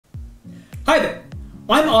Hi there,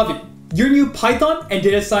 I'm Avi, your new Python and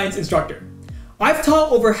data science instructor. I've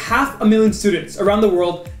taught over 500,000 students around the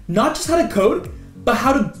world not just how to code, but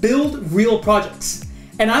how to build real projects.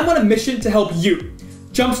 And I'm on a mission to help you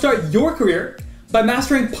jumpstart your career by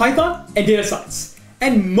mastering Python and data science,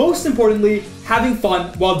 and most importantly, having fun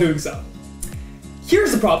while doing so.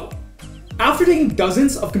 Here's the problem. After taking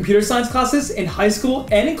dozens of computer science classes in high school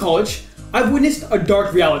and in college, I've witnessed a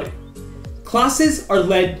dark reality. Classes are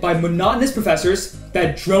led by monotonous professors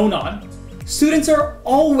that drone on. Students are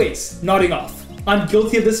always nodding off. I'm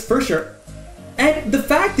guilty of this for sure. And the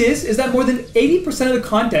fact is that more than 80% of the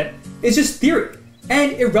content is just theory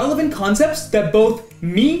and irrelevant concepts that both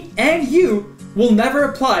me and you will never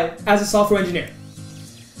apply as a software engineer.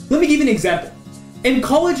 Let me give you an example. In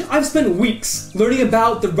college, I've spent weeks learning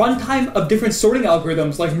about the runtime of different sorting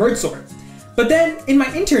algorithms like merge sort. But then in my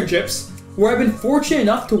internships, where I've been fortunate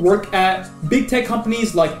enough to work at big tech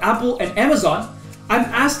companies like Apple and Amazon, I'm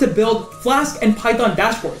asked to build Flask and Python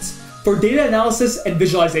dashboards for data analysis and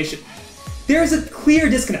visualization. There is a clear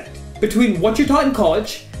disconnect between what you're taught in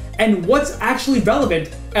college and what's actually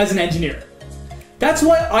relevant as an engineer. That's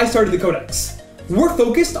why I started TheCodex. We're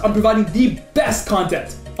focused on providing the best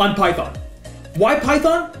content on Python. Why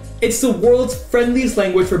Python? It's the world's friendliest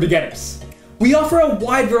language for beginners. We offer a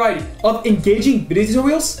wide variety of engaging video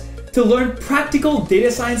tutorials to learn practical data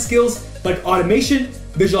science skills like automation,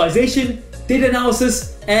 visualization, data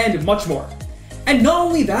analysis, and much more. And not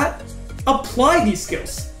only that, apply these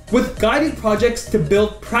skills with guided projects to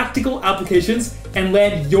build practical applications and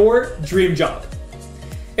land your dream job.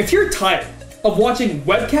 If you're tired of watching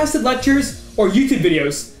webcasted lectures or YouTube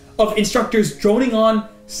videos of instructors droning on,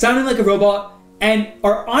 sounding like a robot, and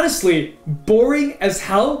are honestly boring as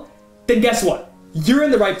hell, then guess what? You're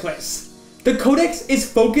in the right place. TheCodex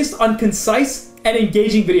is focused on concise and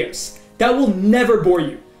engaging videos that will never bore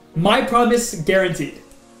you. My promise guaranteed.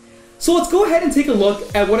 So let's go ahead and take a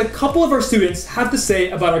look at what a couple of our students have to say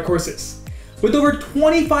about our courses. With over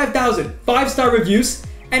 25,000 5-star reviews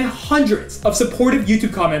and hundreds of supportive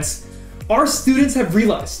YouTube comments, our students have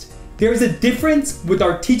realized there is a difference with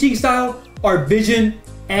our teaching style, our vision,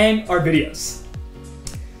 and our videos.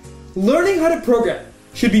 Learning how to program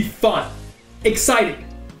should be fun, exciting,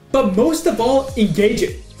 but most of all,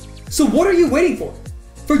 engaging. So what are you waiting for?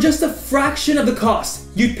 For just a fraction of the cost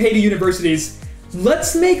you'd pay to universities,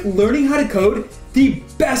 let's make learning how to code the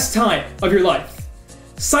best time of your life.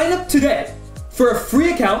 Sign up today for a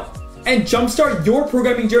free account and jumpstart your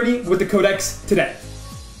programming journey with TheCodex today.